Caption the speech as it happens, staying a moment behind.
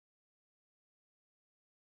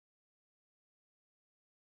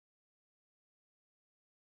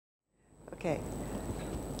Okay.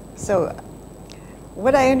 So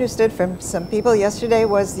what I understood from some people yesterday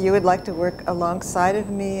was you would like to work alongside of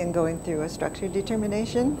me in going through a structure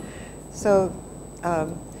determination. So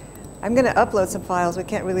I'm going to upload some files. We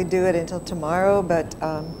can't really do it until tomorrow, but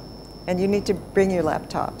and you need to bring your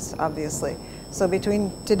laptops, obviously. So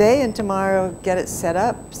between today and tomorrow, get it set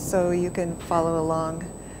up so you can follow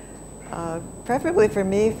along. Preferably for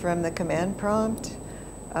me from the command prompt.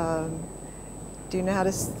 Do you know how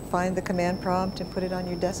to find the command prompt and put it on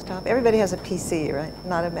your desktop? Everybody has a PC, right?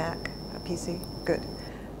 Not a Mac, a PC. Good.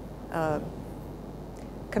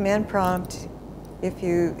 Command prompt, if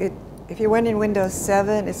you're running Windows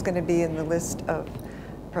 7, it's going to be in the list of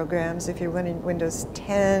programs. If you're running Windows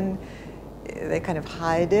 10, they kind of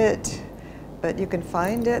hide it, but you can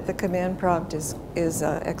find it. The command prompt is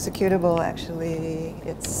executable, actually.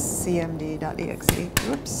 It's cmd.exe.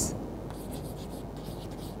 Oops.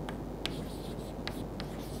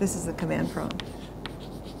 This is the command prompt.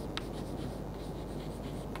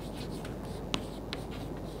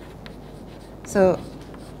 So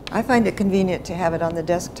I find it convenient to have it on the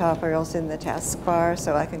desktop or else in the taskbar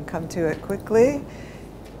so I can come to it quickly.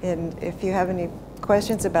 And if you have any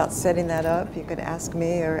questions about setting that up, you can ask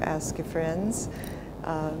me or ask your friends.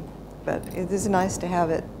 But it is nice to have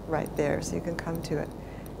it right there so you can come to it.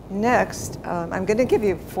 Next, I'm going to give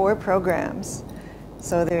you 4 programs.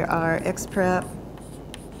 So there are XPrep.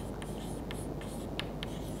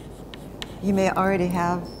 You may already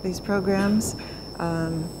have these programs.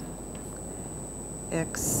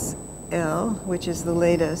 XL, which is the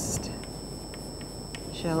latest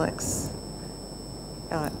ShellX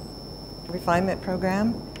refinement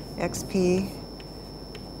program. XP,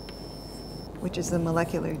 which is the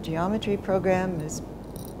molecular geometry program, is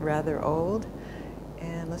rather old.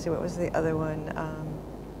 And let's see, what was the other one?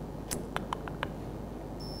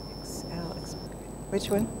 XL, which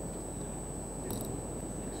one?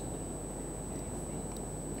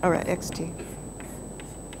 All right, XT.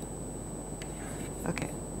 Okay.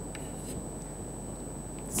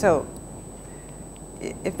 So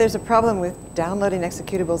if there's a problem with downloading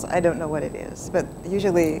executables, I don't know what it is. But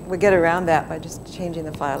usually we get around that by just changing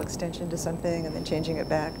the file extension to something and then changing it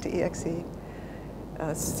back to exe.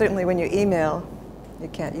 Certainly when you email, you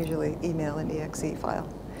can't usually email an exe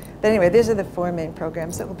file. But anyway, these are the 4 main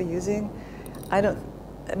programs that we'll be using. I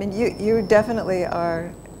mean, you definitely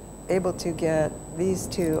are able to get these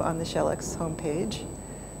 2 on the ShellX homepage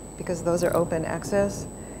because those are open access.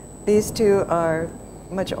 These 2 are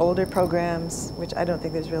much older programs, which I don't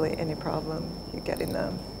think there's really any problem you getting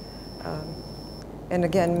them. And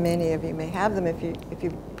again, many of you may have them if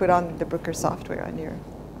you put on the Brooker software on your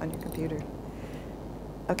computer.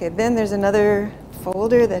 Okay, then there's another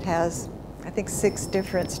folder that has, I think, 6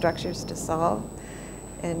 different structures to solve.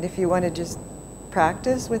 And if you want to just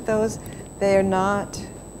practice with those, they are not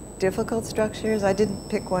difficult structures. I didn't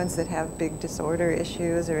pick ones that have big disorder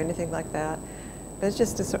issues or anything like that. But it's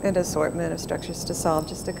just an assortment of structures to solve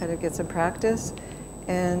just to kind of get some practice.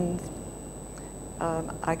 And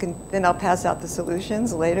I'll pass out the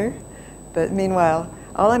solutions later. But meanwhile,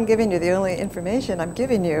 all I'm giving you, the only information I'm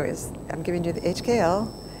giving you is I'm giving you the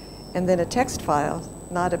HKL and then a text file,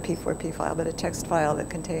 not a P4P file, but a text file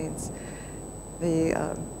that contains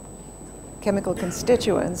the chemical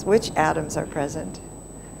constituents, which atoms are present.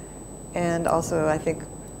 And also, I think,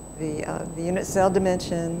 the unit cell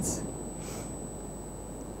dimensions.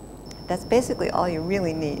 That's basically all you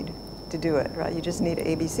really need to do it, right? You just need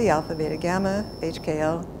ABC, alpha, beta, gamma,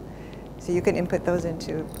 HKL. So you can input those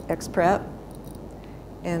into XPrep.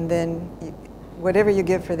 And then whatever you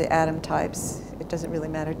give for the atom types, it doesn't really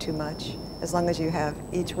matter too much. As long as you have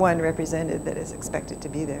each one represented that is expected to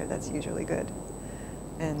be there, that's usually good.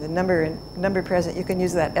 And the number present, you can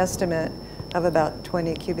use that estimate of about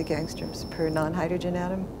 20 cubic angstroms per non-hydrogen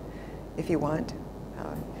atom, if you want.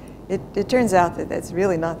 It turns out that it's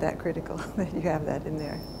really not that critical that you have that in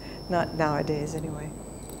there, not nowadays anyway.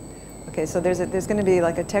 Okay, so there's going to be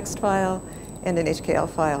like a text file and an HKL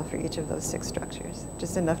file for each of those 6 structures,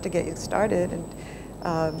 just enough to get you started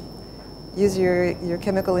and use your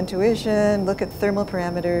chemical intuition, look at thermal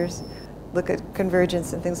parameters, look at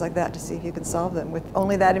convergence and things like that to see if you can solve them with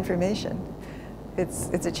only that information.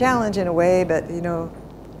 It's a challenge in a way, but you know,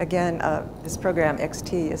 again, this program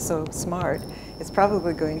XT is so smart, it's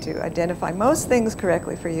probably going to identify most things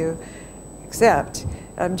correctly for you, except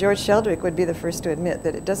George Sheldrick would be the first to admit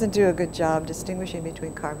that it doesn't do a good job distinguishing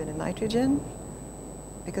between carbon and nitrogen,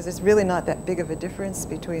 because it's really not that big of a difference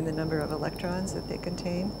between the number of electrons that they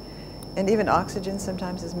contain. And even oxygen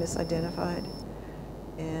sometimes is misidentified.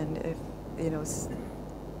 And if, you know,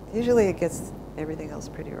 usually it gets everything else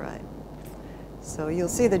pretty right. So you'll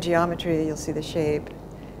see the geometry, you'll see the shape,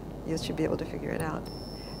 you should be able to figure it out.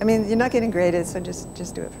 I mean, you're not getting graded, so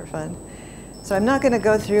just do it for fun. So I'm not going to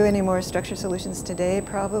go through any more structure solutions today,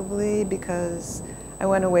 probably, because I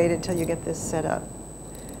want to wait until you get this set up.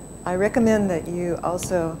 I recommend that you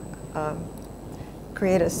also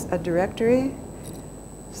create a directory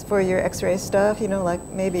for your X-ray stuff, you know, like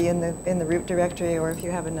maybe in the root directory, or if you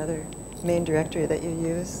have another main directory that you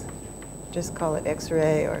use, just call it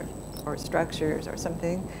X-ray or structures or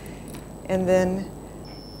something. And then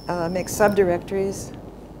make subdirectories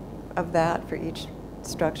of that for each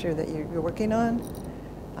structure that you're working on.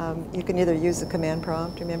 You can either use the command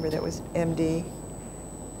prompt, remember that was MD,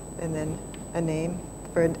 and then a name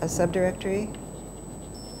for a subdirectory.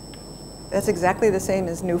 That's exactly the same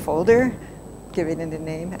as new folder, giving it a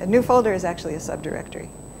name. A new folder is actually a subdirectory.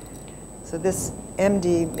 So this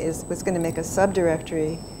MD was going to make a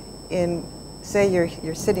subdirectory in, say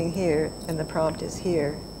you're sitting here and the prompt is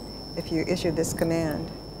here. If you issue this command,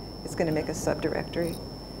 it's going to make a subdirectory,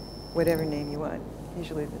 whatever name you want,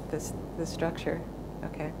 usually this structure,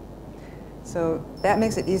 okay? So that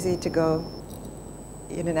makes it easy to go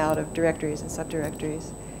in and out of directories and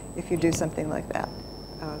subdirectories if you do something like that.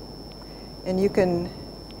 And you can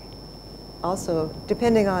also,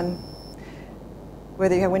 depending on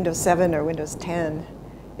whether you have Windows 7 or Windows 10,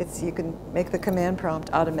 you can make the command prompt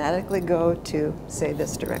automatically go to, say,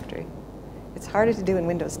 this directory. It's harder to do in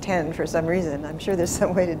Windows 10 for some reason. I'm sure there's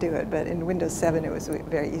some way to do it, but in Windows 7 it was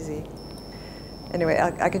very easy. Anyway,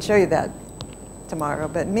 I can show you that tomorrow,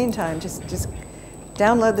 but in the meantime, just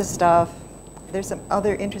download the stuff. There's some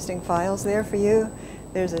other interesting files there for you.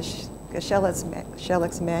 There's a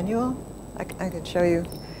ShellX manual. I could show you,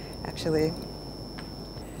 actually,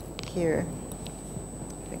 here.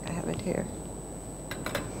 I think I have it here.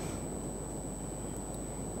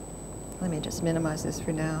 Let me just minimize this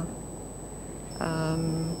for now.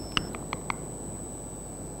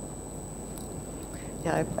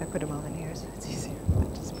 Yeah, I put them all in here, so it's easier.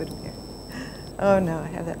 Just put them here. Oh no, I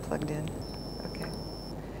have that plugged in. Okay.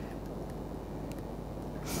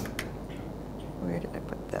 Where did I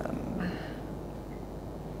put them?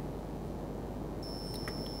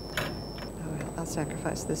 Oh, well, I'll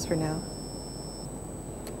sacrifice this for now.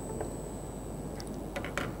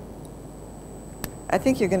 I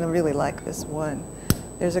think you're going to really like this one.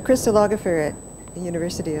 There's a crystallographer at the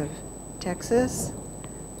University of Texas.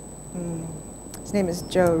 His name is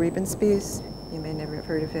Joe Riebenspies. You may never have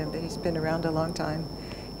heard of him, but he's been around a long time.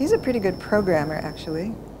 He's a pretty good programmer,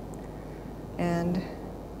 actually. And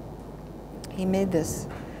he made this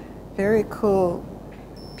very cool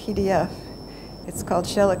PDF. It's called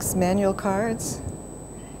ShellX Manual Cards.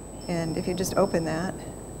 And if you just open that,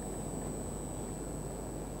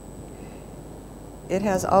 it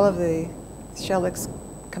has all of the ShellX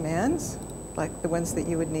commands, like the ones that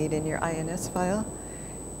you would need in your INS file.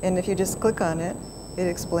 And if you just click on it, it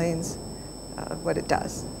explains what it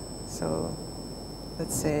does. So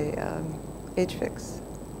let's say hfix.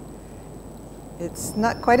 It's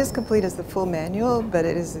not quite as complete as the full manual, but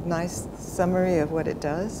it is a nice summary of what it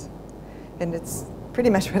does. And it's pretty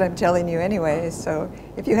much what I'm telling you anyway, so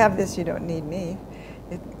if you have this, you don't need me.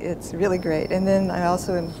 It's really great. And then I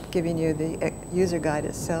also am giving you the user guide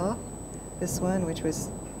itself, this one, which was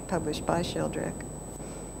published by Sheldrake.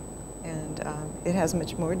 And it has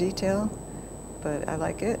much more detail, but I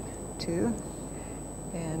like it too.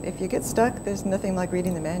 And if you get stuck, there's nothing like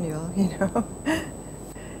reading the manual, you know.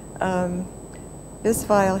 This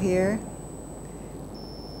file here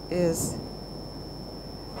is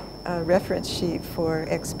a reference sheet for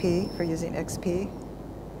XP, for using XP.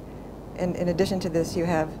 And in addition to this, you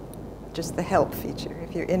have just the help feature.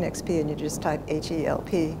 If you're in XP and you just type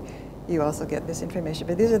HELP, you also get this information.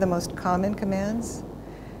 But these are the most common commands.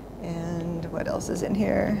 And what else is in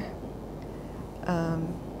here?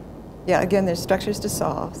 Yeah, again, there's structures to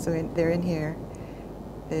solve, so they're in here.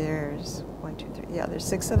 There's 1, 2, 3, yeah, there's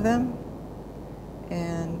 6 of them.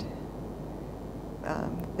 And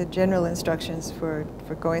the general instructions for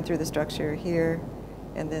going through the structure here,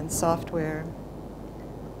 and then software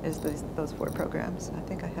is those 4 programs. I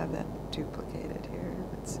think I have that duplicated here.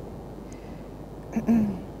 Let's see.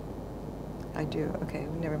 I do. Okay,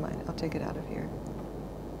 never mind. I'll take it out of here.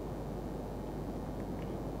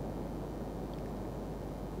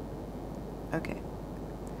 Okay.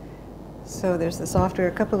 So there's the software,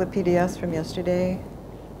 a couple of PDFs from yesterday,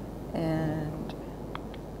 and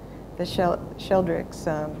the Sheldrake's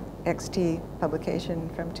XT publication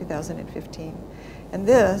from 2015. And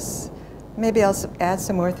this, maybe I'll add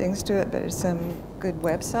some more things to it, but there's some good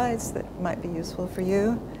websites that might be useful for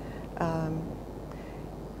you.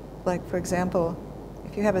 Like, for example,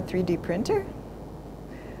 if you have a 3D printer,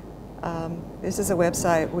 This is a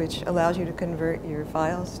website which allows you to convert your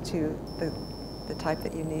files to the type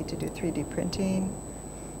that you need to do 3D printing.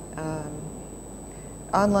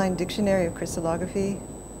 Online Dictionary of Crystallography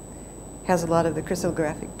has a lot of the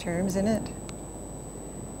crystallographic terms in it.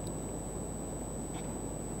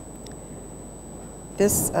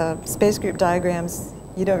 This space group diagrams,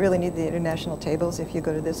 you don't really need the international tables if you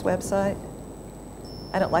go to this website.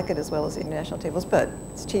 I don't like it as well as the international tables, but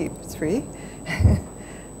it's cheap, it's free.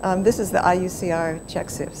 This is the IUCR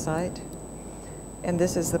CheckSIF site. And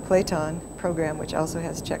this is the Platon program, which also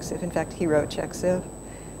has CheckSIF. In fact, he wrote CheckSIF.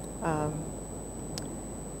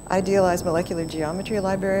 Idealized Molecular Geometry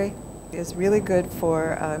Library is really good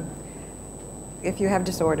for if you have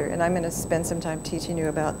disorder. And I'm going to spend some time teaching you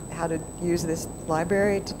about how to use this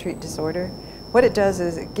library to treat disorder. What it does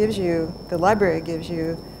is it gives you, the library gives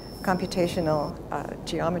you computational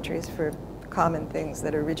geometries for common things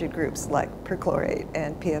that are rigid groups like perchlorate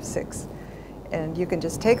and PF6. And you can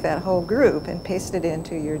just take that whole group and paste it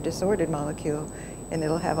into your disordered molecule, and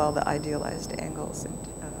it'll have all the idealized angles and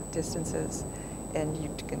distances. And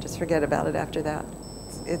you can just forget about it after that.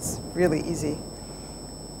 It's really easy.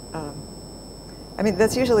 I mean,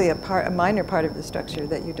 that's usually a minor part of the structure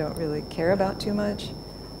that you don't really care about too much,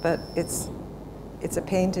 but it's a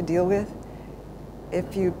pain to deal with.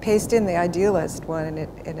 If you paste in the idealized one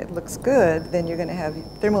and it looks good, then you're going to have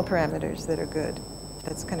thermal parameters that are good.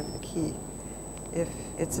 That's kind of the key. If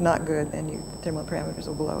it's not good, then the thermal parameters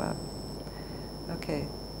will blow up. Okay.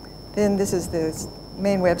 Then this is the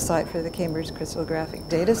main website for the Cambridge Crystallographic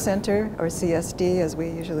Data Center, or CSD as we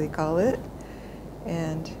usually call it.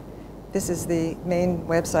 And this is the main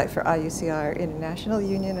website for IUCR, International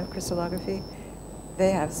Union of Crystallography.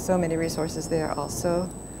 They have so many resources there also.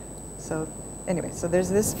 So anyway, so there's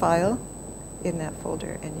this file in that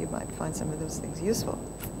folder, and you might find some of those things useful.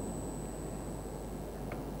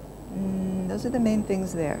 Those are the main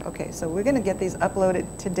things there. Okay, so we're going to get these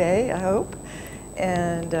uploaded today, I hope,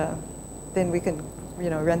 and then we can,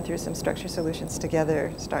 run through some structure solutions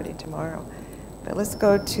together starting tomorrow. But let's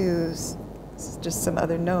go to just some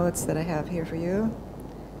other notes that I have here for you.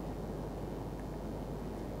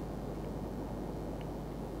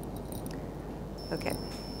 Okay,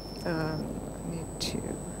 I need to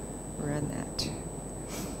run that.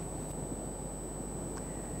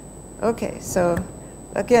 Okay, so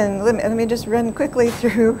again, let me just run quickly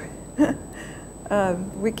through.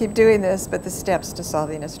 We keep doing this, but the steps to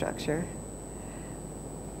solving a structure.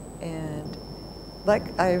 And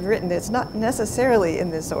like I've written, it's not necessarily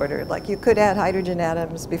in this order. Like you could add hydrogen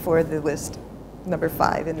atoms before the list number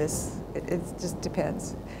 5 in this. It just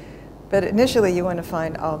depends. But initially, you want to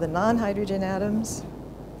find all the non-hydrogen atoms.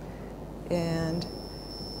 And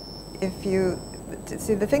if you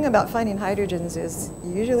see, the thing about finding hydrogens is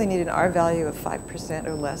you usually need an R value of 5%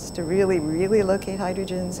 or less to really, really locate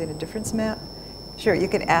hydrogens in a difference map. Sure, you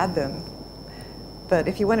can add them. But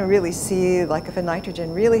if you want to really see, like if a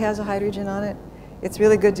nitrogen really has a hydrogen on it, it's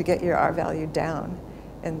really good to get your R value down.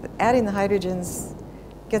 And adding the hydrogens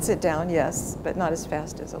gets it down, yes, but not as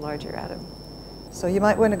fast as a larger atom. So you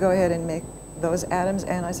might want to go ahead and make those atoms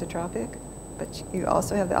anisotropic, but you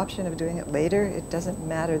also have the option of doing it later. It doesn't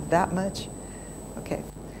matter that much. Okay.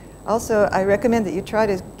 Also, I recommend that you try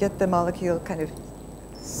to get the molecule kind of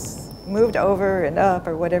moved over and up,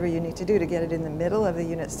 or whatever you need to do to get it in the middle of the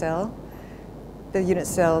unit cell. The unit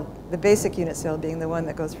cell, the basic unit cell being the one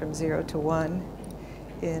that goes from 0 to 1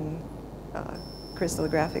 in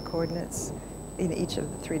crystallographic coordinates in each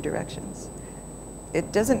of the 3 directions.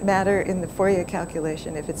 It doesn't matter in the Fourier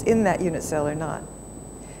calculation if it's in that unit cell or not.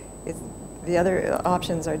 The other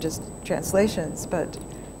options are just translations, but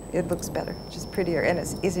it looks better, just prettier, and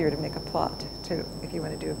it's easier to make a plot too if you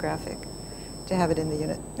want to do a graphic, to have it in the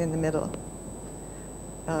unit in the middle.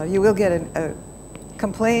 You will get a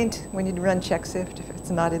complaint when you run CheckSIF if it's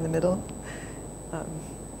not in the middle.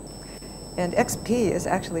 And XP is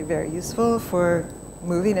actually very useful for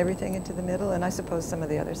moving everything into the middle, and I suppose some of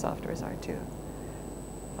the other softwares are too.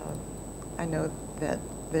 I know that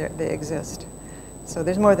they exist. So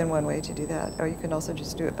there's more than one way to do that, or you can also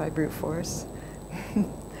just do it by brute force.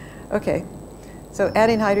 Okay, so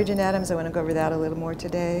adding hydrogen atoms, I want to go over that a little more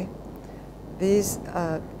today. These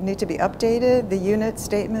need to be updated. The unit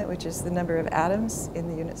statement, which is the number of atoms in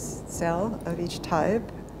the unit cell of each type.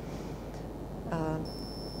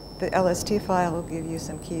 The LST file will give you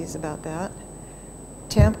some keys about that.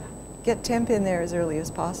 Temp, get temp in there as early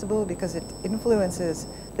as possible because it influences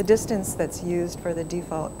the distance that's used for the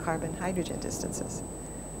default carbon-hydrogen distances.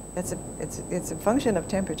 It's a function of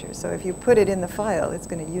temperature. So if you put it in the file, it's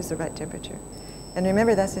going to use the right temperature. And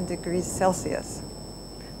remember, that's in degrees Celsius.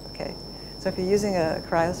 Okay. So if you're using a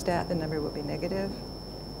cryostat, the number will be negative.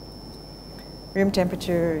 Room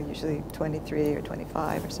temperature, usually 23 or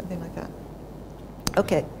 25 or something like that.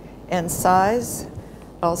 Okay, and size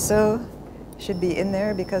also should be in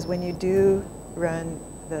there, because when you do run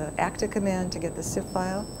the ACTA command to get the CIF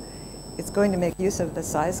file, it's going to make use of the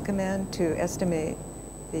size command to estimate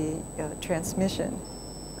the transmission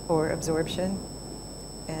or absorption.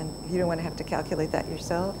 And you don't want to have to calculate that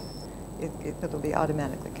yourself. It'll be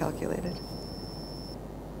automatically calculated.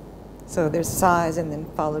 So there's size and then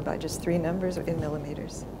followed by just 3 numbers in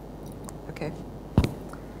millimeters. Okay.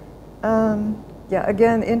 Yeah,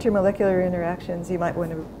 again, intermolecular interactions, you might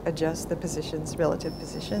want to adjust the positions, relative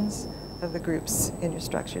positions of the groups in your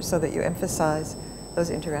structure so that you emphasize those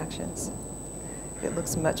interactions. It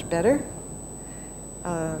looks much better.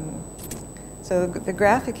 So the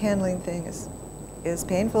graphic handling thing is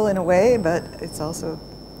painful in a way, but it's also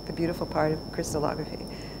the beautiful part of crystallography.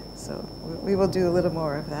 So we will do a little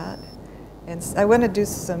more of that. And I want to do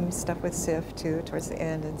some stuff with CIF too towards the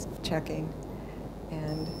end and checking.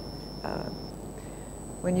 And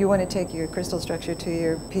when you want to take your crystal structure to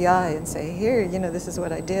your PI and say, here, you know, this is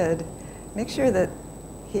what I did, make sure that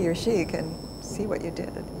he or she can see what you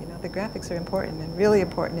did. You know, the graphics are important and really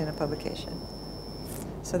important in a publication.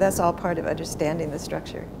 So that's all part of understanding the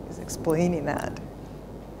structure, is explaining that.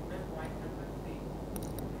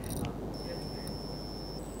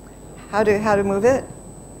 How to move it?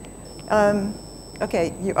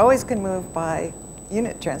 Okay, you always can move by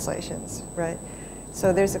unit translations, right?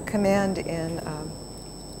 So there's a command in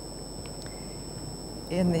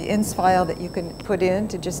the ins file that you can put in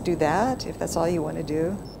to just do that, if that's all you want to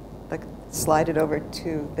do. Like slide it over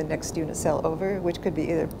to the next unit cell over, which could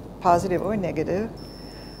be either positive or negative.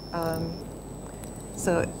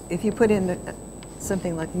 So if you put in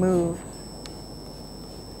something like move,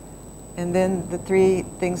 and then the 3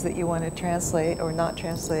 things that you want to translate or not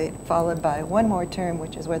translate, followed by one more term,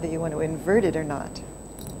 which is whether you want to invert it or not.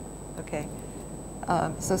 Okay.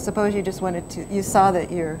 So suppose you just wanted to, you saw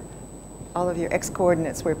that all of your x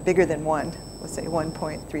coordinates were bigger than 1. Let's say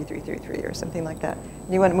 1.3333 or something like that.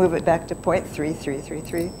 And you want to move it back to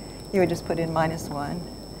 0.3333. You would just put in -1.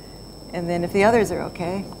 And then if the others are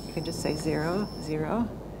okay, you can just say 0, 0.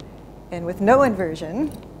 And with no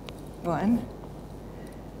inversion, 1.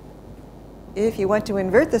 If you want to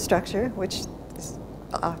invert the structure, which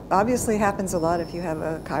obviously happens a lot if you have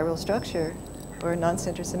a chiral structure or a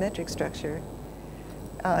non-center symmetric structure,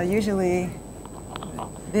 usually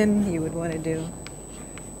then you would want to do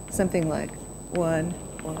something like 1,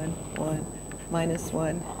 1, 1,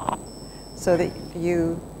 -1, so that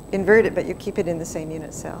you invert it, but you keep it in the same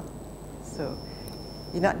unit cell. So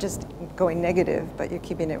you're not just going negative, but you're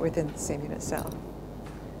keeping it within the same unit cell.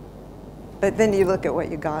 But then you look at what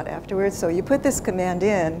you got afterwards. So you put this command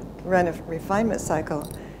in, run a refinement cycle.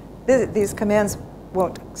 These commands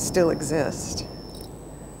won't still exist.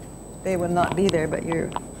 They will not be there, but your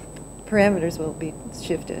parameters will be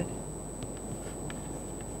shifted.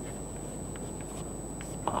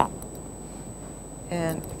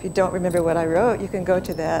 And if you don't remember what I wrote, you can go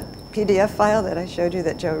to that PDF file that I showed you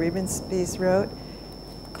that Joe Riebenspies wrote.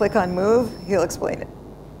 Click on move, he'll explain it.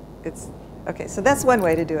 Okay, so that's one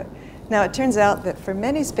way to do it. Now, it turns out that for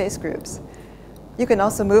many space groups, you can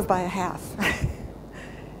also move by a half.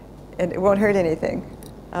 And it won't hurt anything.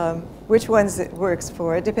 Which ones it works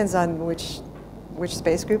for, it depends on which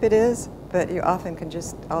space group it is, but you often can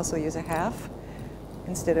just also use a half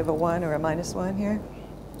instead of a 1 or a -1 here.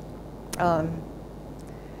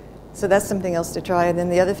 So that's something else to try. And then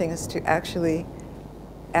the other thing is to actually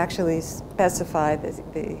specify the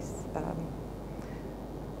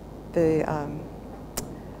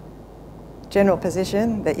general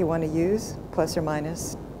position that you want to use, plus or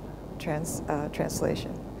minus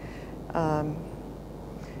translation.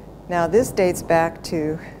 Now this dates back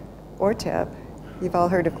to ORTEP. You've all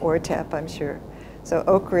heard of ORTEP, I'm sure. So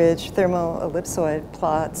Oak Ridge thermal ellipsoid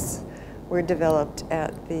plots were developed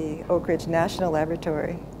at the Oak Ridge National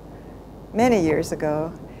Laboratory many years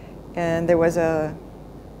ago. And there was a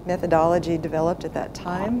methodology developed at that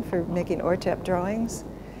time for making ORTEP drawings.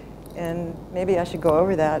 And maybe I should go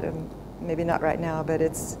over that, maybe not right now, but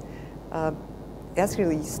it's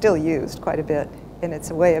actually still used quite a bit. And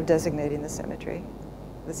it's a way of designating the symmetry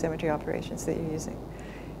operations that you're using.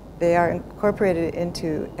 They are incorporated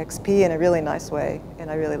into XP in a really nice way,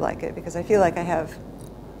 and I really like it because I feel like I have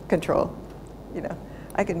control. You know,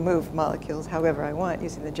 I can move molecules however I want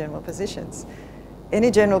using the general positions.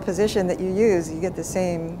 Any general position that you use, you get the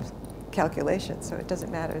same calculation, so it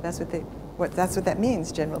doesn't matter. That's what that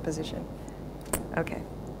means, general position. Okay.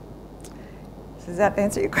 So does that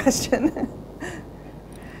answer your question?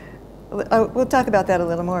 We'll talk about that a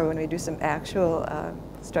little more when we do some actual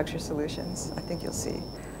structure solutions. I think you'll see.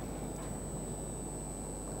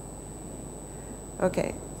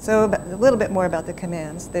 Okay, so a little bit more about the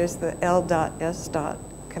commands. There's the L.S.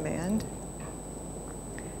 command.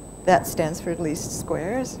 That stands for least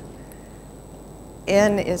squares.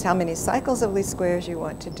 N is how many cycles of least squares you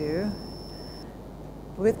want to do.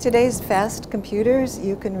 With today's fast computers,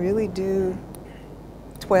 you can really do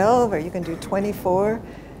 12 or you can do 24.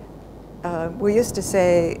 We used to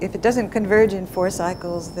say if it doesn't converge in 4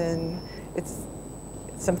 cycles, then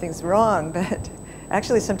something's wrong, but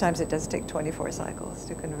actually sometimes it does take 24 cycles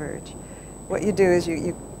to converge. What you do is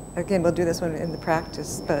you again, we'll do this one in the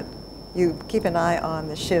practice, but you keep an eye on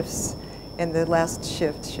the shifts, and the last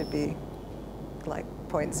shift should be like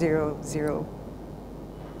 0.005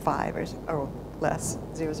 or less,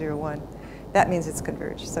 0.001. That means it's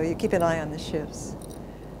converged. So you keep an eye on the shifts.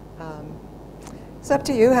 It's up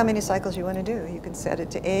to you how many cycles you want to do. You can set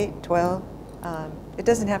it to 8, 12. It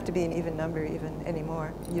doesn't have to be an even number even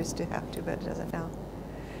anymore. It used to have to, but it doesn't now.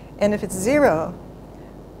 And if it's 0,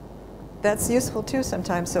 that's useful too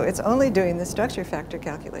sometimes. So it's only doing the structure factor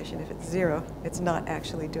calculation. If it's 0, it's not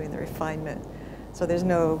actually doing the refinement. So there's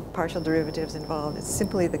no partial derivatives involved. It's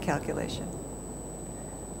simply the calculation.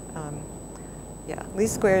 Yeah,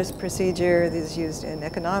 least squares procedure is used in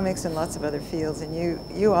economics and lots of other fields. And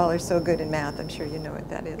you all are so good in math, I'm sure you know what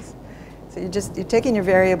that is. So you're taking your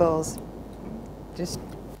variables, just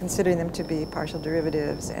considering them to be partial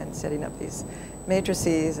derivatives and setting up these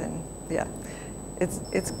matrices, and yeah,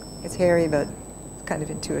 it's hairy, but it's kind of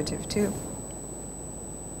intuitive too.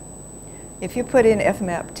 If you put in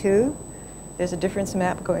fmap 2, there's a difference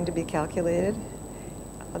map going to be calculated.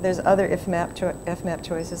 There's other fmap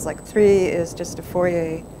choices, like 3 is just a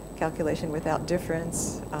Fourier calculation without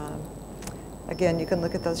difference. Again, you can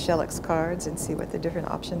look at those Shelleck's cards and see what the different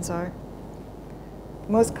options are.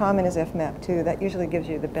 Most common is fmap 2. That usually gives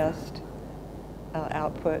you the best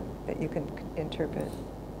output that you can interpret.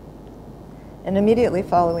 And immediately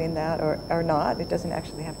following that, or not, it doesn't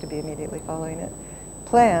actually have to be immediately following it,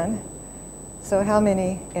 plan. So how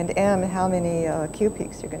many, and M, how many Q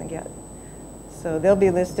peaks you're going to get. So they'll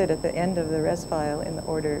be listed at the end of the res file in the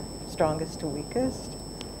order strongest to weakest.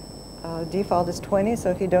 Default is 20, so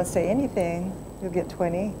if you don't say anything, you'll get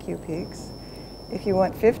 20 Q peaks. If you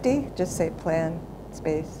want 50, just say plan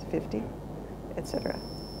space 50, etc.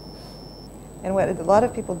 And what a lot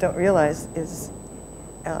of people don't realize is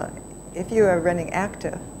if you are running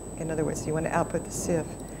ACTA, in other words, you want to output the CIF,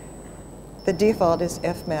 the default is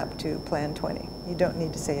fmap to plan 20. You don't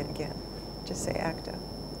need to say it again. Just say ACTA.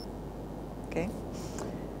 Okay.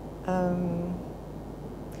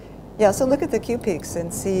 Yeah, so look at the Q peaks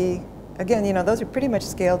and see, again, you know, those are pretty much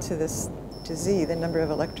scaled to Z, the number of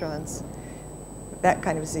electrons, that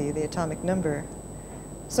kind of Z, the atomic number.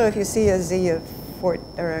 So if you see a Z of or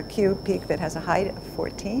a Q peak that has a height of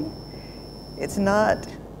 14, it's not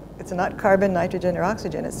carbon, nitrogen, or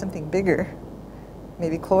oxygen. It's something bigger,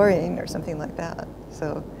 maybe chlorine or something like that.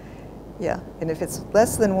 So, yeah, and if it's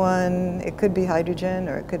less than 1, it could be hydrogen,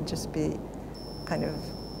 or it could just be kind of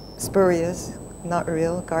spurious, not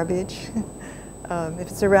real, garbage.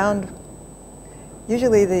 If it's around,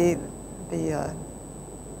 usually the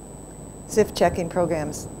CIF checking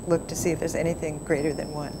programs look to see if there's anything greater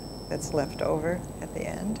than 1 that's left over at the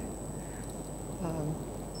end.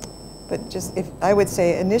 But just, I would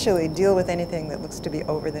say initially deal with anything that looks to be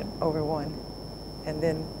over 1, and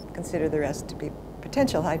then consider the rest to be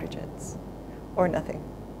potential hydrogens, or nothing.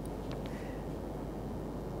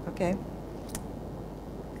 Okay?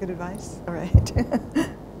 Good advice? All right.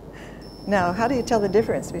 Now, how do you tell the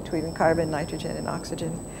difference between carbon, nitrogen, and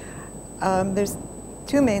oxygen? There's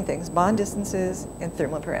 2 main things, bond distances and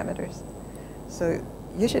thermal parameters. So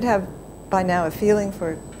you should have, by now, a feeling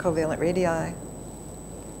for covalent radii.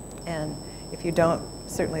 And if you don't,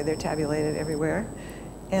 certainly they're tabulated everywhere.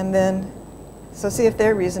 And then, so see if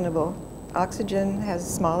they're reasonable. Oxygen has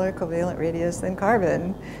smaller covalent radius than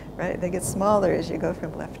carbon, right? They get smaller as you go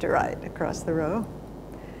from left to right across the row.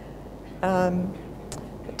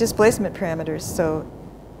 Displacement parameters. So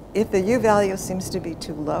if the U value seems to be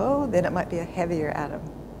too low, then it might be a heavier atom.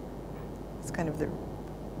 It's kind of the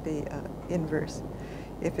inverse.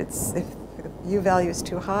 If the U value is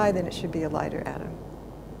too high, then it should be a lighter atom.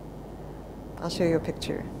 I'll show you a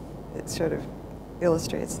picture that sort of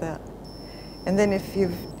illustrates that. And then if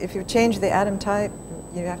you've changed the atom type,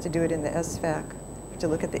 you have to do it in the SFAC. You have to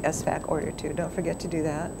look at the SFAC order too. Don't forget to do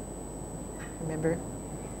that. Remember?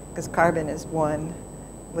 Because carbon is 1.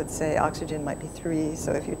 Let's say oxygen might be 3.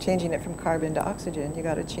 So if you're changing it from carbon to oxygen, you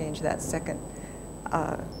got to change that second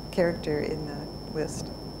character in the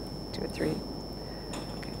list to to a 3.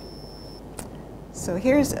 Okay. So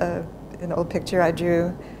here's an old picture I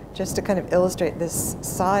drew just to kind of illustrate this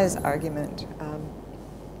size argument.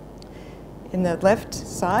 In the left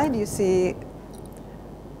side, you see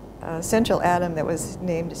a central atom that was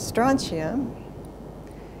named strontium.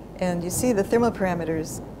 And you see the thermal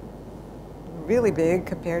parameters really big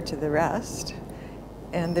compared to the rest.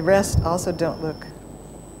 And the rest also don't look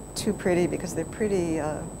too pretty because they're pretty,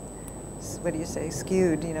 what do you say,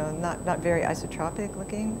 skewed, you know, not very isotropic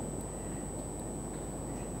looking.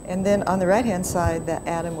 And then on the right-hand side, that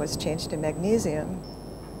atom was changed to magnesium,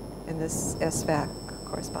 and this SVAC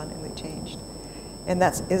correspondingly changed. And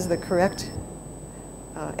that is the correct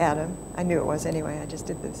atom. I knew it was anyway. I just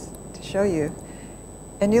did this to show you.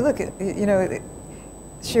 And you look at, you know,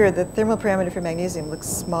 sure, the thermal parameter for magnesium looks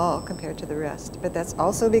small compared to the rest, but that's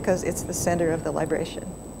also because it's the center of the libration.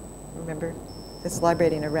 Remember? It's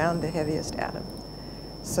librating around the heaviest atom.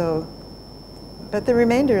 So, but the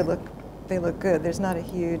remainder they look good. There's not a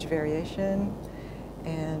huge variation.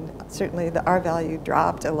 And certainly the R value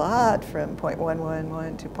dropped a lot from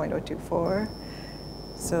 0.111 to 0.024.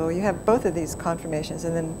 So you have both of these conformations.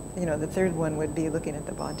 And then, you know, the third one would be looking at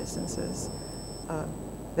the bond distances.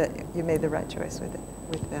 That you made the right choice with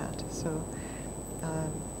that. So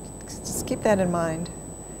just keep that in mind.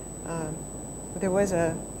 There was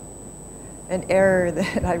an error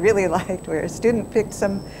that I really liked where a student picked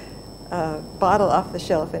some bottle off the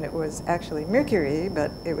shelf and it was actually mercury,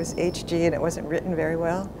 but it was Hg and it wasn't written very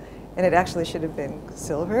well. And it actually should have been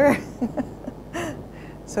silver.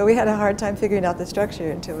 So we had a hard time figuring out the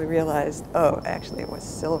structure until we realized, oh, actually it was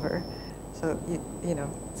silver. So, you know,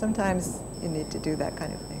 sometimes you need to do that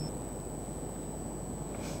kind of thing.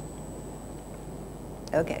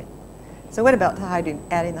 Okay, so what about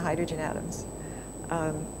adding the hydrogen atoms?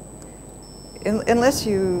 Unless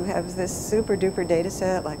you have this super duper data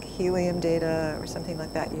set like helium data or something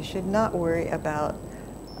like that, you should not worry about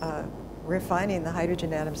refining the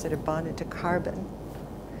hydrogen atoms that are bonded to carbon.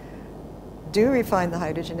 Do refine the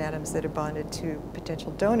hydrogen atoms that are bonded to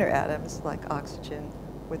potential donor atoms like oxygen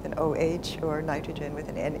with an OH or nitrogen with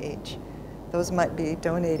an NH. Those might be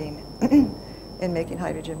donating and making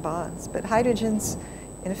hydrogen bonds. But hydrogens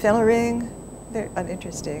in a phenyl ring, they're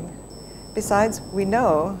uninteresting. Besides, we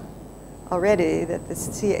know already that the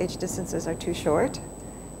CH distances are too short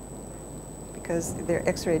because they're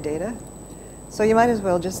X-ray data. So you might as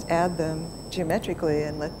well just add them geometrically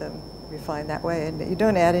and let them refine that way. And you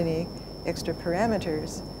don't add any extra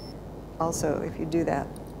parameters also if you do that,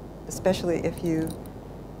 especially if you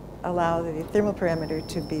allow the thermal parameter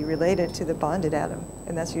to be related to the bonded atom.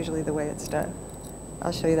 And that's usually the way it's done.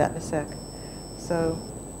 I'll show you that in a sec. So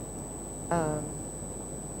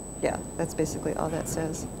yeah, that's basically all that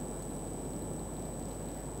says.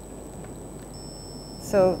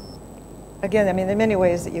 So again, I mean, there are many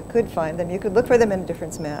ways that you could find them. You could look for them in a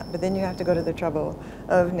difference map, but then you have to go to the trouble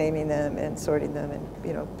of naming them and sorting them and,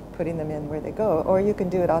 you know, putting them in where they go. Or you can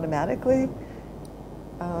do it automatically.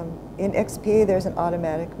 In XP, there's an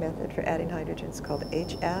automatic method for adding hydrogens called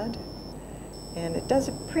HAdd. And it does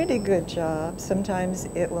a pretty good job. Sometimes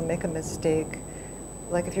it will make a mistake.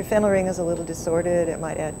 Like if your phenyl ring is a little disordered, it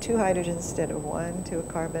might add 2 hydrogens instead of 1 to a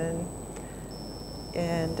carbon.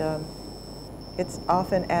 And it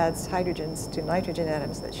often adds hydrogens to nitrogen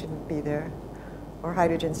atoms that shouldn't be there, or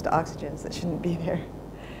hydrogens to oxygens that shouldn't be there.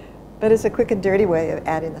 But it's a quick and dirty way of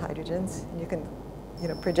adding the hydrogens. You can, you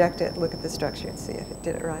know, project it, look at the structure, and see if it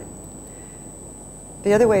did it right.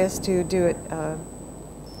 The other way is to do it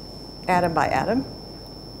atom by atom.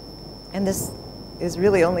 And this is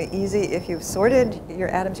really only easy if you've sorted your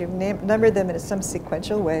atoms, you've numbered them in some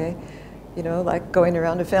sequential way, you know, like going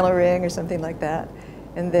around a phenyl ring or something like that.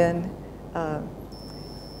 And then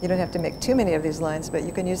you don't have to make too many of these lines, but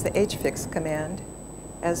you can use the hfix command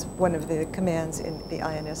as one of the commands in the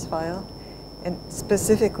INS file and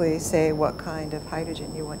specifically say what kind of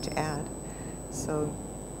hydrogen you want to add. So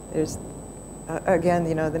there's, again,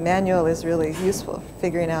 you know, the manual is really useful for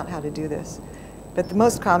figuring out how to do this. But the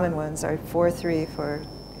most common ones are 4,3 for,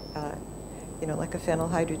 you know, like a phenyl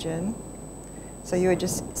hydrogen. So you would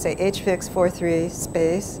just say hfix 4,3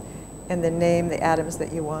 space and then name the atoms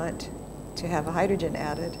that you want to have a hydrogen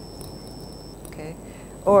added. Okay?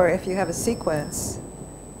 Or if you have a sequence,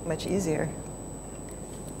 much easier.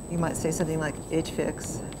 You might say something like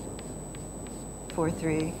hfix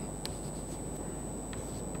 4,3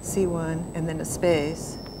 C1 and then a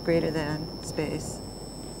space greater than space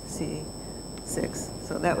C6.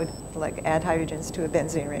 So that would like add hydrogens to a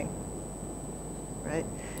benzene ring, right?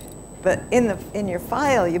 But in your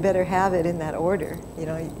file, you better have it in that order. You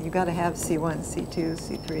know, you got to have C1, C2,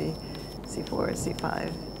 C3, C4,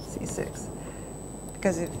 C5, C6.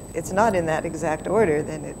 Because if it's not in that exact order,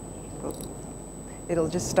 then it'll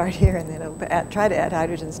just start here and then it'll try to add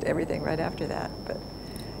hydrogens to everything right after that. But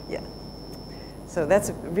yeah. So that's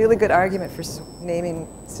a really good argument for naming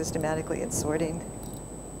systematically and sorting.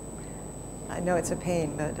 I know it's a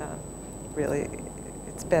pain, but really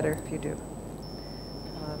it's better if you do.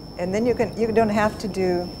 And then you don't have to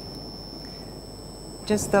do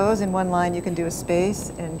just those in one line. You can do a space,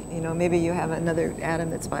 and maybe you have another atom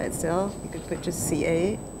that's by itself. You could put just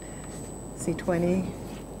C8, C20,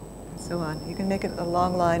 and so on. You can make it a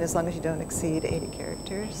long line as long as you don't exceed 80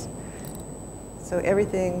 characters. So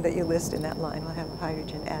everything that you list in that line will have a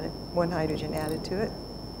hydrogen added, one hydrogen added to it.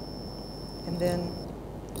 And then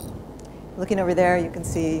looking over there, you can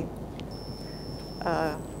see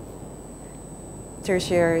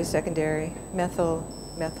tertiary, secondary, methyl,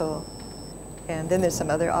 methyl, and then there's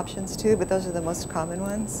some other options too, but those are the most common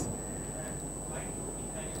ones.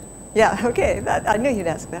 Yeah, okay, I knew you'd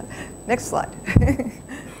ask that. Next slide.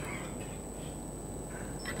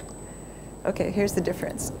 Okay, here's the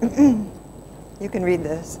difference. You can read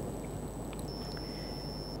this.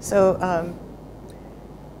 So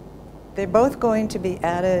they're both going to be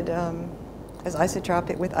added as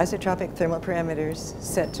isotropic, with isotropic thermal parameters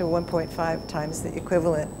set to 1.5 times the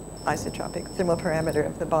equivalent isotropic thermal parameter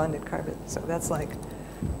of the bonded carbon. So that's like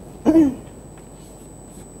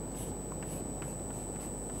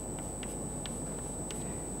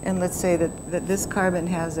and let's say that this carbon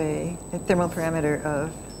has a thermal parameter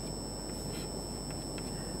of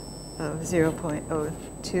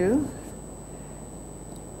 0.02.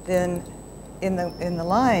 Then in the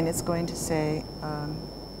line, it's going to say,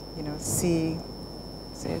 C.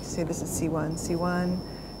 Say this is C1, C1,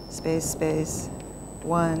 space, space,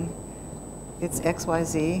 1. It's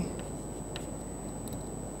XYZ,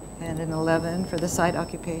 and an 11 for the site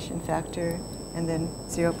occupation factor, and then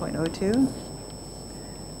 0.02.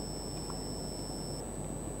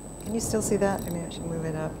 Can you still see that? Maybe I should move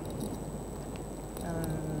it up.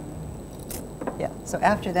 Yeah, so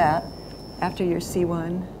after that, after your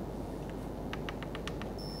C1,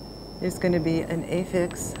 there's going to be an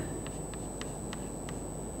affix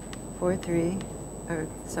 4,3, or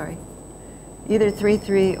sorry, either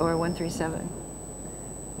 3,3 or 137.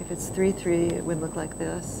 If it's 3,3, it would look like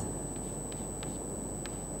this.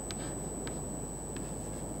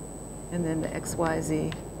 And then the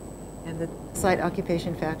XYZ, and the site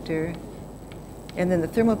occupation factor, and then the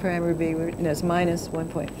thermal parameter would be written as minus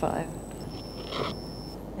 1.5.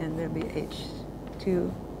 And there'll be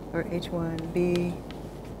H2 or H1B,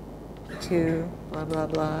 2, blah, blah,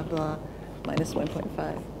 blah, blah, minus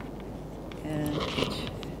 1.5. And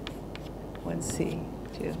H1C,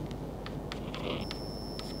 2.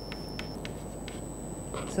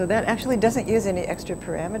 So that actually doesn't use any extra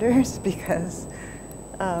parameters because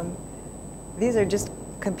these are just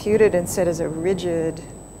computed and set as a rigid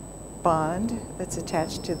bond that's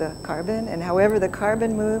attached to the carbon. And however the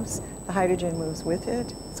carbon moves, the hydrogen moves with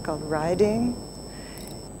it. It's called riding.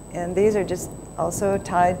 And these are just also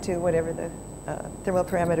tied to whatever the thermal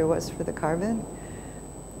parameter was for the carbon.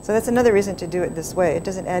 So that's another reason to do it this way. It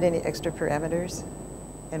doesn't add any extra parameters.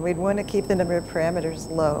 And we'd want to keep the number of parameters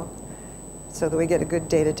low so that we get a good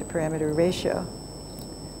data to parameter ratio.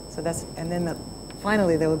 So that's, and then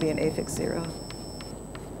finally there will be an affix 0.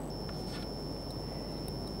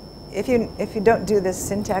 If you don't do this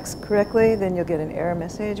syntax correctly, then you'll get an error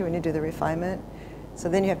message when you do the refinement. So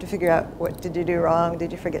then you have to figure out, what did you do wrong?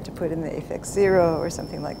 Did you forget to put in the affix 0 or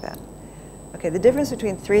something like that? Okay, the difference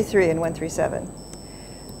between 3,3 and 137.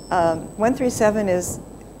 137 is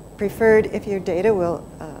preferred if your data will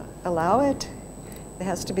allow it. It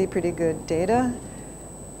has to be pretty good data.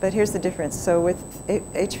 But here's the difference. So with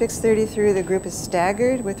H-fix 33, the group is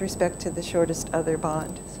staggered with respect to the shortest other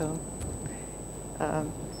bond. So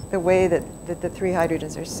the way that the 3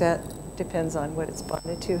 hydrogens are set depends on what it's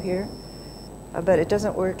bonded to here. But it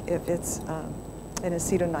doesn't work if it's an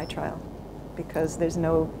acetonitrile because there's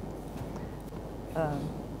no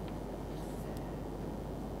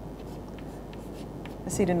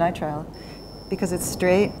acetonitrile. Because it's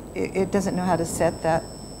straight, it doesn't know how to set that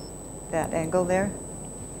angle there.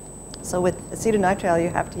 So with acetonitrile, you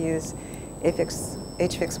have to use H-fix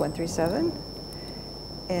 137.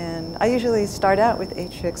 And I usually start out with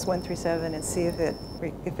H-fix 137 and see if it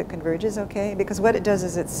converges okay. Because what it does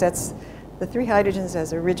is it sets the 3 hydrogens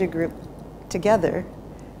as a rigid group together,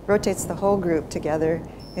 rotates the whole group together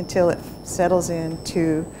until it settles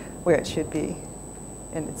into where it should be.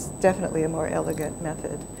 And it's definitely a more elegant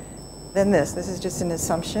method than this. This is just an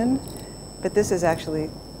assumption, but this is actually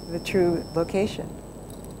the true location.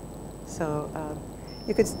 So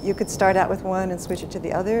You could start out with one and switch it to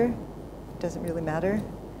the other. Doesn't really matter.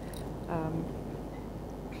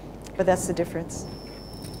 But that's the difference.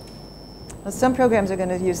 Well, some programs are going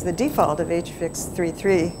to use the default of hfix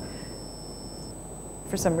 3.3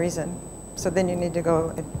 for some reason. So then you need to go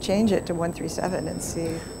and change it to 1.3.7 and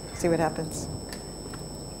see what happens.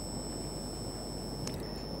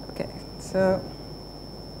 Okay, so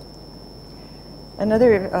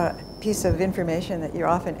another piece of information that you're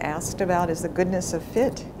often asked about is the goodness of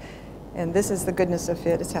fit. And this is the goodness of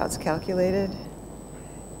fit. It's how it's calculated.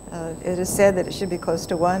 It is said that it should be close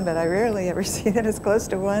to 1, but I rarely ever see that it's close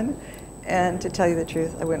to 1. And to tell you the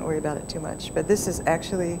truth, I wouldn't worry about it too much. But this is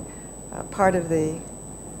actually part of the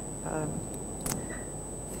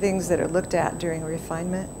things that are looked at during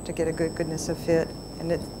refinement to get a good goodness of fit.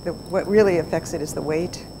 And what really affects it is the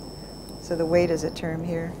weight. So the weight is a term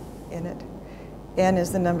here in it. N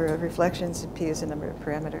is the number of reflections, and P is the number of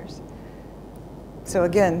parameters. So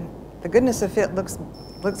again, the goodness of fit looks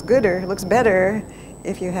better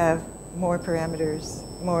if you have more parameters,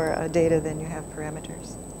 more data than you have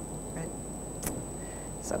parameters, right?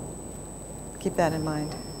 So keep that in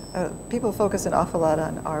mind. People focus an awful lot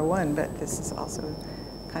on R1, but this is also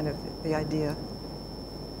kind of the idea.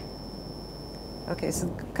 Okay, so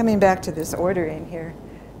coming back to this ordering here,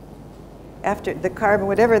 after the carbon,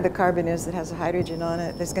 whatever the carbon is that has a hydrogen on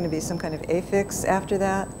it, there's going to be some kind of affix after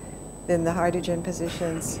that, then the hydrogen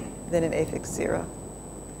positions, then an affix 0.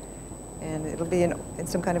 And it'll be in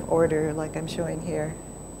some kind of order like I'm showing here.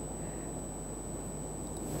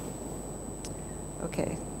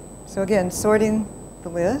 Okay, so again, sorting the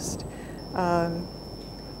list.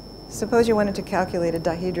 Suppose you wanted to calculate a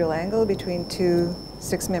dihedral angle between two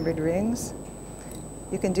 6-membered rings.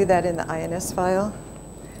 You can do that in the INS file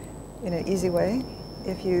in an easy way.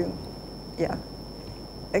 If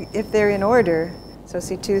they're in order, so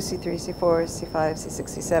C2, C3, C4, C5,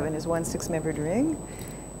 C6, C7 is one 6-membered ring,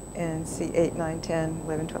 and C8, 9, 10,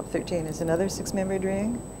 11, 12, 13 is another 6-membered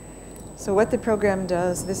ring. So what the program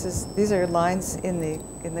does, these are lines in the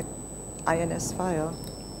INS file.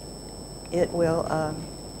 It will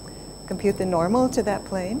compute the normal to that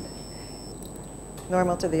plane,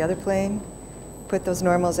 normal to the other plane, put those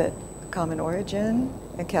normals at common origin,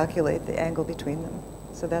 and calculate the angle between them.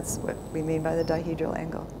 So that's what we mean by the dihedral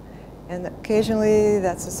angle. And occasionally,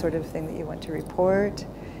 that's the sort of thing that you want to report.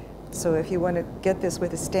 So if you want to get this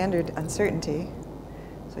with a standard uncertainty,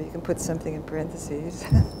 so you can put something in parentheses,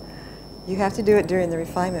 you have to do it during the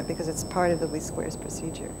refinement because it's part of the least squares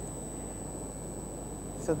procedure.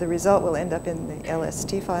 So the result will end up in the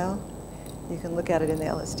LST file. You can look at it in the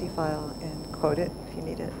LST file and quote it if you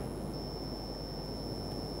need it.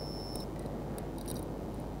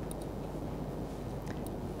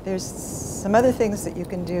 There's some other things that you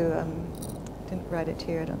can do. Didn't write it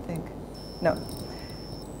here, I don't think. No.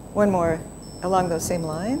 One more along those same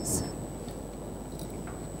lines.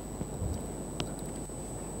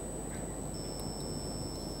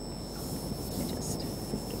 Let me just get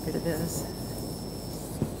rid of this.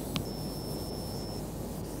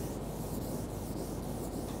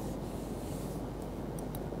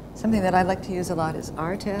 Something that I like to use a lot is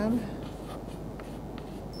RTAB.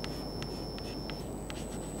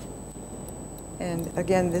 And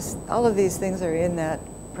again, all of these things are in that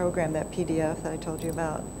program, that PDF that I told you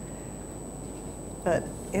about. But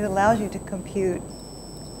it allows you to compute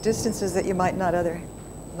distances that you might not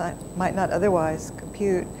otherwise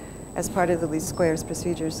compute as part of the least squares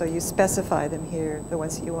procedure. So you specify them here, the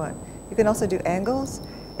ones that you want. You can also do angles,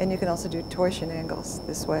 and you can also do torsion angles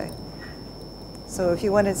this way. So if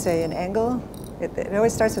you wanted, say, an angle, it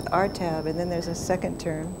always starts with RTAB, and then there's a second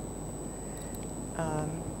term.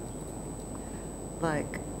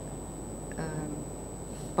 Like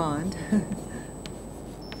bond.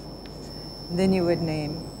 Then you would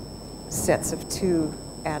name sets of 2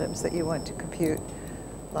 atoms that you want to compute,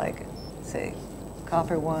 like, say,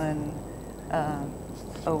 copper 1,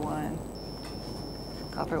 O1,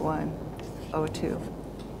 copper 1, O2.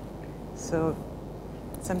 So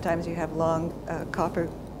sometimes you have long copper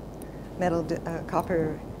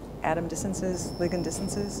atom distances, ligand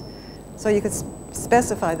distances. So you could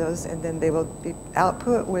specify those, and then they will be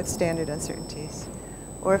output with standard uncertainties.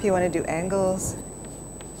 Or if you want to do angles,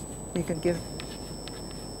 you could give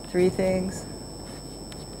 3 things.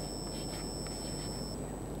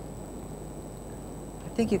 I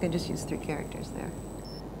think you can just use 3 characters there.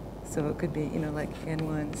 So it could be, like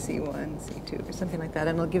N1, C1, C2, or something like that.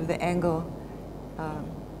 And it'll give the angle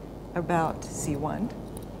about C1.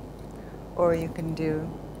 Or you can do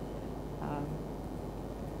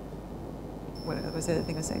what was the other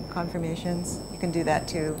thing I was saying? Conformations. You can do that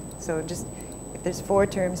too. So just, If there's 4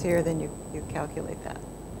 terms here, then you calculate that.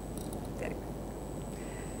 Anyway.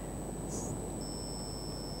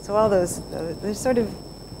 So all those, there's sort of,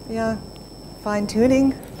 yeah,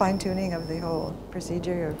 fine-tuning of the whole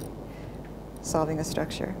procedure of solving a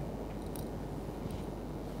structure.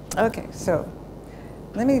 Okay, so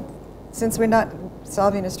since we're not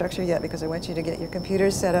solving a structure yet, because I want you to get your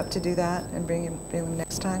computers set up to do that and bring them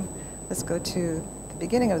next time, let's go to the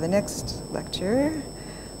beginning of the next lecture,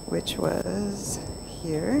 which was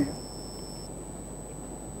here.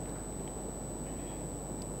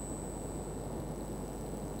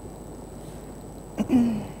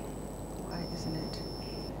 Why isn't it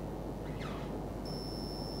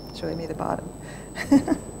showing me the bottom?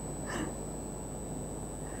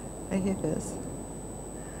 I hate this.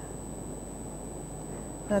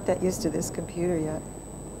 Not that used to this computer yet.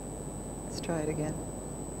 Let's try it again.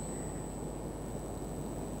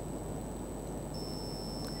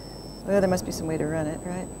 Well, there must be some way to run it,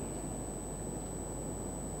 right?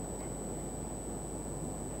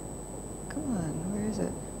 Come on, where is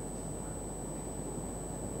it?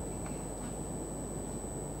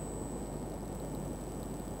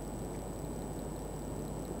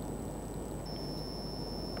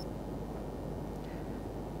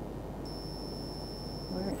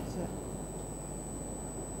 Where is it?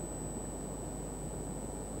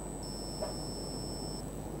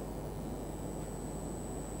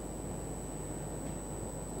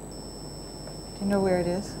 Do you know where it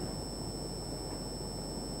is?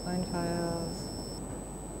 Find files.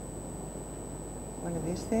 One of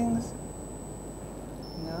these things?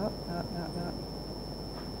 No, no, no, no.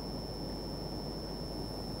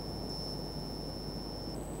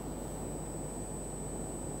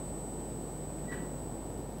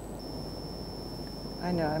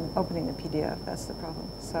 I know, I'm opening the PDF, that's the problem.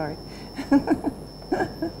 Sorry.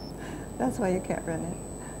 That's why you can't run it.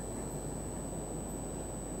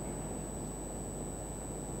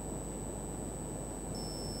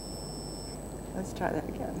 Let's try that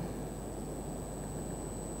again.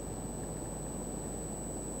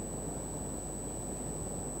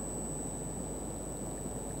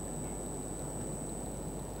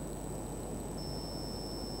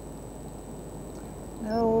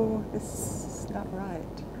 No, this is not right.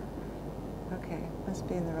 Okay, must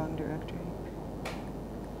be in the wrong directory.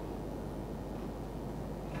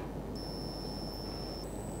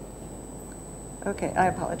 Okay, I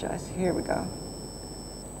apologize. Here we go.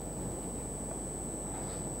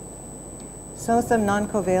 So some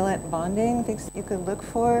non-covalent bonding things you could look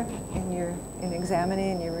for in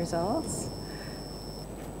examining your results.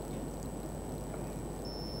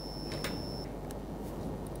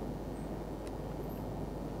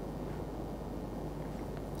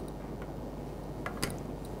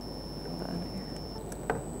 Hold on here.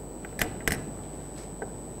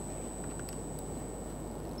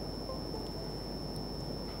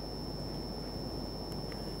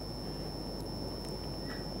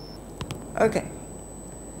 Okay.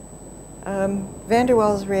 Van der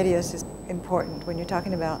Waals radius is important when you're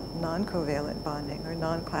talking about non-covalent bonding or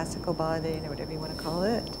non-classical bonding or whatever you want to call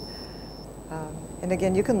it. And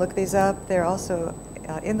again, you can look these up. They're also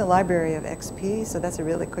in the library of XP, so that's a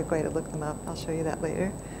really quick way to look them up. I'll show you that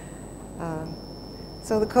later.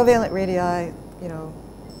 So the covalent radii, you know,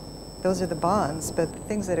 those are the bonds, but the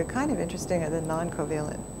things that are kind of interesting are the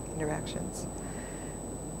non-covalent interactions.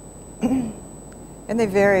 And they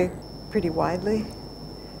vary pretty widely.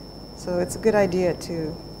 So it's a good idea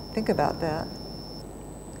to think about that.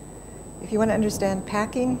 If you want to understand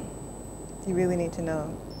packing, you really need to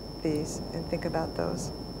know these and think about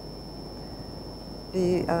those.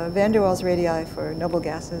 The Van der Waals radii for noble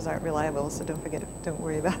gases aren't reliable, so don't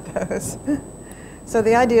worry about those. So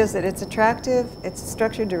the idea is that it's attractive, it's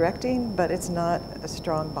structure directing, but it's not a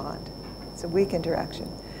strong bond. It's a weak interaction.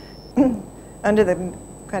 Under the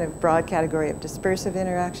kind of broad category of dispersive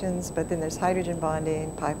interactions, but then there's hydrogen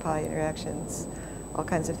bonding, pi-pi interactions, all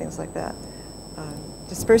kinds of things like that.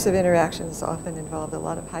 Dispersive interactions often involve a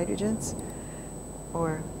lot of hydrogens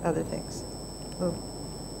or other things. Ooh.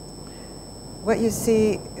 What you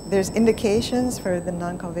see, there's indications for the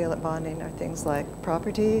non-covalent bonding are things like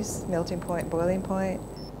properties, melting point, boiling point.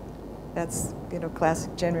 That's, you know,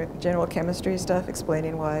 classic general chemistry stuff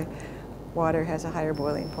explaining why water has a higher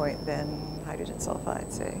boiling point than hydrogen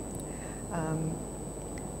sulfide, say.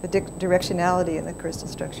 The directionality in the crystal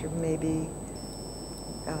structure may be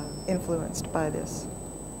influenced by this.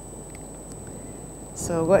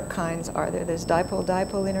 So what kinds are there? There's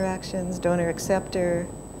dipole-dipole interactions, donor-acceptor,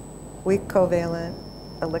 weak covalent,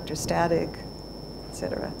 electrostatic,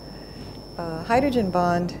 etc. Hydrogen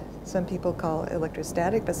bond, some people call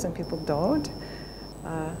electrostatic, but some people don't.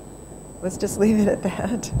 let's just leave it at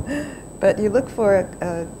that. But you look for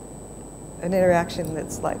an interaction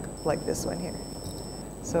that's like this one here.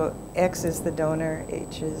 So X is the donor,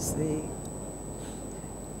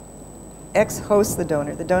 X hosts the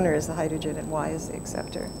donor. The donor is the hydrogen, and Y is the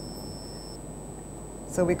acceptor.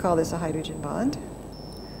 So we call this a hydrogen bond.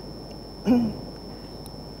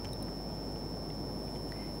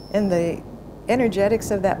 And the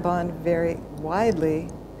energetics of that bond vary widely.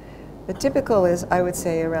 The typical is, I would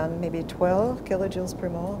say, around maybe 12 kilojoules per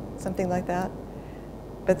mole, something like that.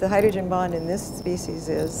 But the hydrogen bond in this species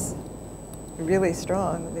is really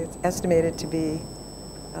strong. It's estimated to be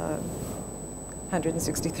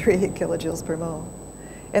 163 kilojoules per mole.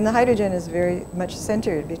 And the hydrogen is very much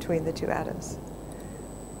centered between the two atoms.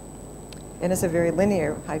 And it's a very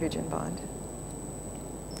linear hydrogen bond.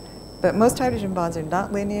 But most hydrogen bonds are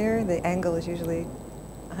not linear. The angle is usually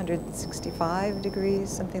 165 degrees,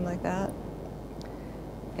 something like that.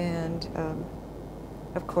 And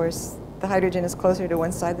of course, the hydrogen is closer to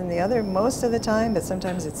one side than the other most of the time, but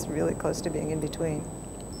sometimes it's really close to being in between.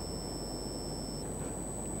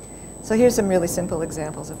 So here's some really simple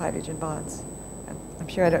examples of hydrogen bonds. I'm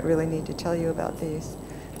sure I don't really need to tell you about these.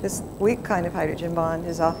 This weak kind of hydrogen bond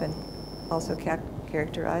is often also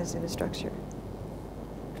characterized in a structure.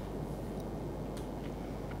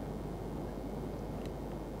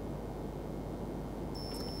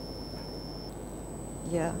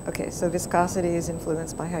 Yeah, okay, so viscosity is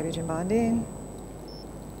influenced by hydrogen bonding.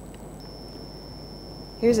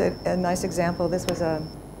 Here's a nice example. This was a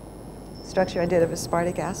structure I did of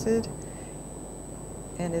aspartic acid.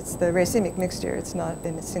 And it's the racemic mixture. It's not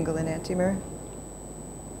in a single enantiomer.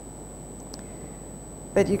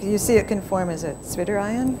 But you see it can form as a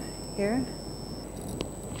zwitterion here.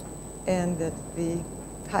 And the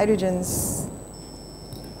hydrogens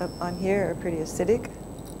up on here are pretty acidic.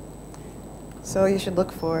 So you should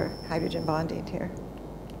look for hydrogen bonding here.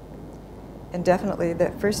 And definitely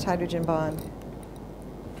the first hydrogen bond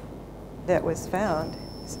that was found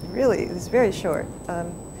is very short.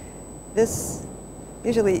 This,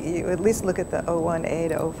 usually you at least look at the O1A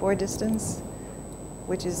to O4 distance,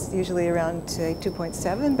 which is usually around, say,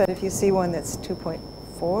 2.7. But if you see one that's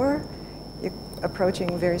 2.4, you're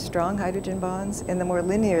approaching very strong hydrogen bonds. And the more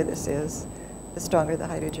linear this is, the stronger the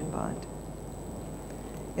hydrogen bond.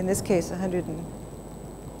 In this case,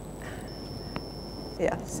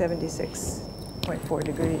 76.4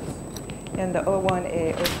 degrees. And the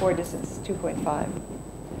O1A, O4 distance is 2.5.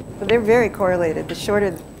 So they're very correlated. The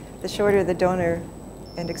shorter the donor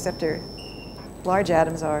and acceptor large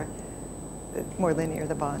atoms are, the more linear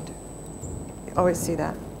the bond. You always see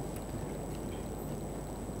that.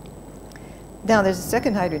 Now there's a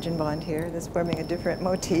second hydrogen bond here that's forming a different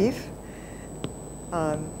motif.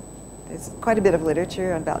 There's quite a bit of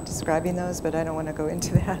literature about describing those, but I don't want to go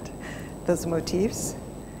into that, those motifs.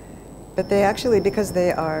 But they actually, because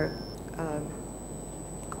they are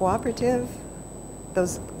cooperative,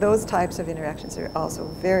 those types of interactions are also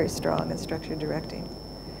very strong in structure directing.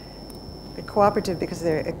 They're cooperative because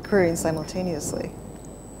they're occurring simultaneously.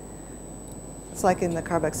 It's like in the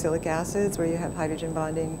carboxylic acids where you have hydrogen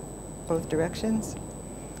bonding both directions.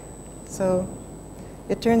 So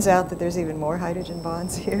it turns out that there's even more hydrogen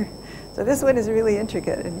bonds here. So this one is really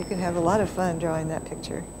intricate, and you can have a lot of fun drawing that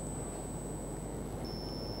picture.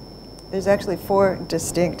 There's actually 4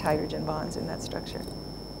 distinct hydrogen bonds in that structure.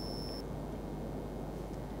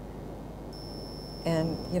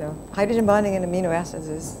 And, hydrogen bonding in amino acids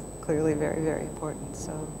is clearly very, very important.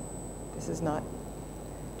 So this is not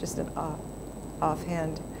just an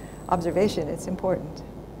offhand observation. It's important.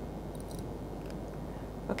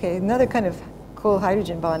 Okay, another kind of cool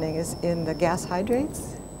hydrogen bonding is in the gas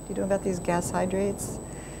hydrates. Do you know about these gas hydrates?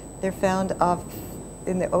 They're found off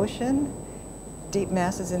in the ocean, deep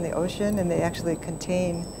masses in the ocean, and they actually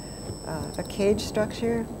contain a cage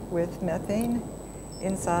structure with methane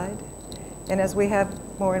inside. And as we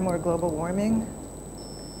have more and more global warming,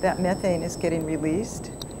 that methane is getting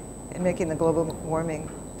released and making the global warming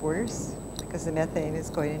worse because the methane is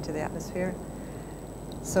going into the atmosphere.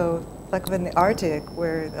 So like in the Arctic,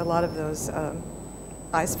 where a lot of those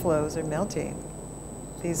ice flows are melting,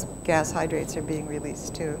 these gas hydrates are being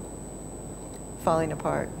released too, falling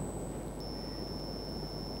apart,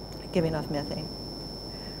 giving off methane.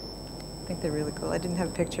 I think they're really cool. I didn't have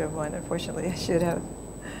a picture of one, unfortunately. I should have.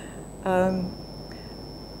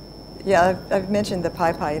 Yeah, I've mentioned the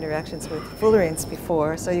pi-pi interactions with fullerenes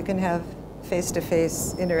before, so you can have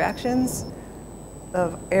face-to-face interactions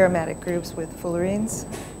of aromatic groups with fullerenes.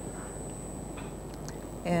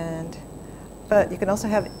 But you can also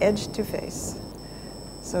have edge-to-face.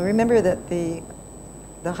 So remember that the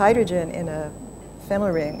hydrogen in a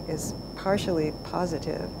phenyl ring is partially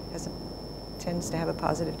positive, tends to have a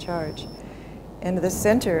positive charge. And the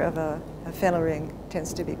center of a phenyl ring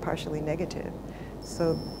tends to be partially negative.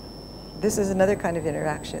 So this is another kind of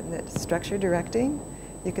interaction that's structure directing.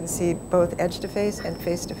 You can see both edge-to-face and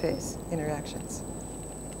face-to-face interactions.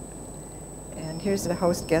 And here's the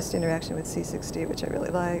host-guest interaction with C60, which I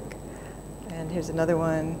really like. And here's another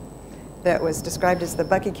one that was described as the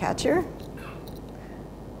Bucky catcher,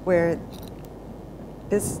 where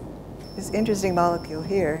this interesting molecule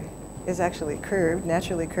here is actually curved,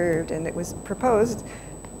 naturally curved, and it was proposed,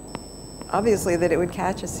 obviously, that it would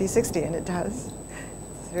catch a C60, and it does.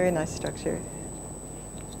 It's a very nice structure.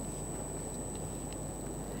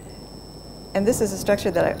 And this is a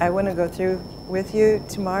structure that I want to go through with you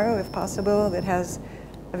tomorrow, if possible, that has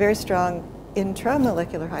a very strong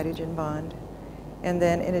intramolecular hydrogen bond. And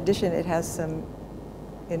then, in addition, it has some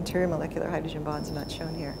intermolecular hydrogen bonds not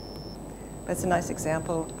shown here. But it's a nice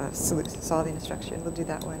example of solving a structure, and we'll do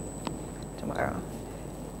that one tomorrow.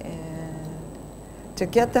 And to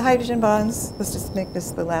get the hydrogen bonds, let's just make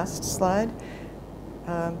this the last slide.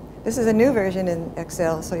 This is a new version in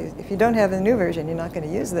Excel, so if you don't have a new version, you're not going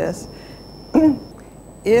to use this.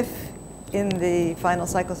 If in the final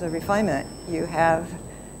cycles of refinement you have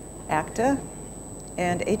ACTA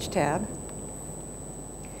and HTAB,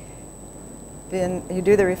 then you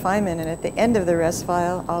do the refinement, and at the end of the rest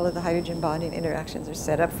file, all of the hydrogen bonding interactions are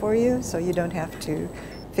set up for you, so you don't have to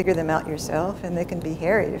figure them out yourself, and they can be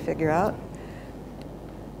hairy to figure out.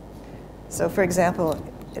 So for example,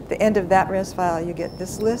 at the end of that rest file, you get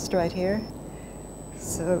this list right here.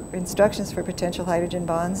 So instructions for potential hydrogen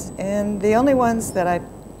bonds. And the only ones that I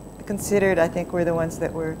considered, I think, were the ones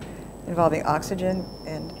that were involving oxygen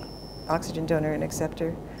and oxygen donor and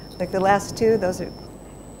acceptor. Like the last two, those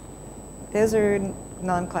are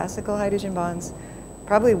non-classical hydrogen bonds.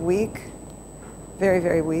 Probably weak, very,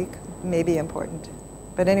 very weak, maybe important.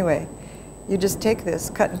 But anyway, you just take this,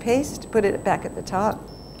 cut and paste, put it back at the top,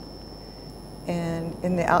 and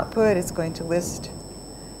in the output, it's going to list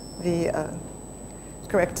the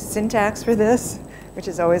correct syntax for this, which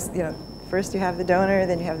is always, first you have the donor,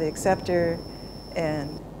 then you have the acceptor,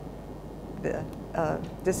 and the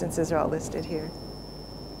distances are all listed here.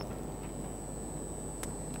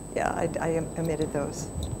 Yeah, I omitted those.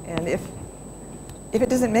 And if it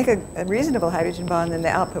doesn't make a reasonable hydrogen bond, then the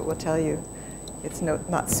output will tell you it's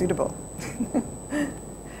not suitable,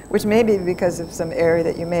 which may be because of some error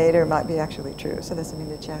that you made, or might be actually true. So that's something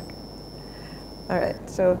to check. All right,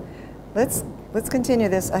 so let's continue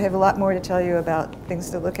this. I have a lot more to tell you about things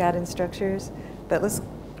to look at in structures, but let's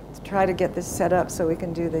try to get this set up so we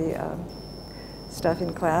can do the stuff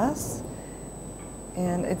in class.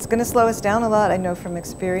 And it's going to slow us down a lot. I know from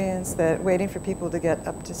experience that waiting for people to get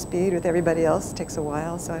up to speed with everybody else takes a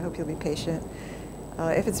while, so I hope you'll be patient.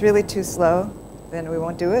 If it's really too slow, then we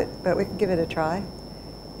won't do it, but we can give it a try.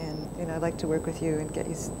 And I'd like to work with you and get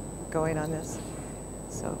you going on this.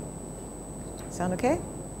 So, sound okay?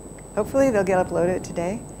 Hopefully they'll get uploaded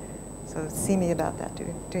today. So see me about that,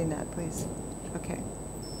 doing that, please. Okay.